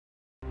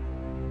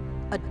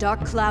A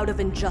dark cloud of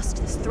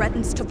injustice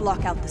threatens to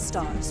block out the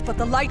stars, but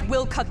the light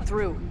will cut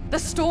through. The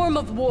storm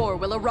of war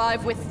will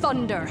arrive with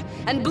thunder,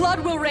 and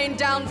blood will rain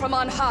down from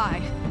on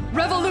high.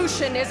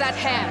 Revolution is at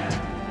hand.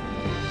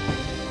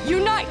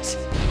 Unite!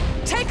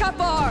 Take up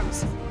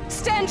arms!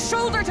 Stand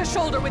shoulder to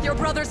shoulder with your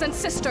brothers and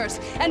sisters,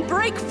 and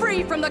break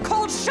free from the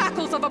cold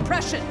shackles of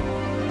oppression.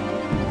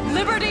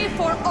 Liberty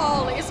for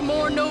all is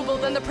more noble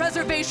than the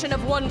preservation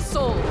of one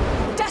soul.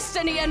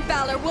 Destiny and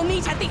valor will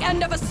meet at the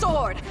end of a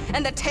sword,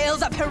 and the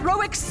tales of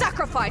heroic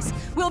sacrifice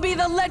will be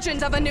the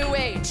legends of a new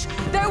age.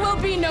 There will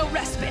be no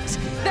respite.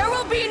 There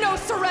will be no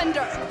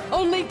surrender.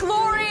 Only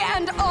glory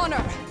and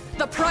honor.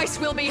 The price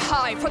will be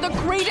high for the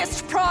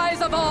greatest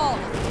prize of all.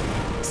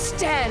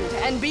 Stand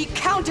and be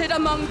counted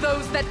among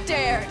those that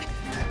dared.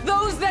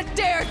 Those that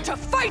dared to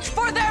fight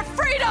for their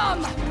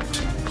freedom!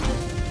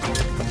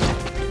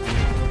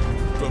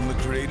 From the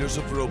creators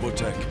of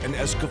Robotech and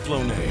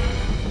Escaflowne,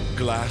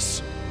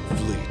 Glass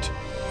Fleet.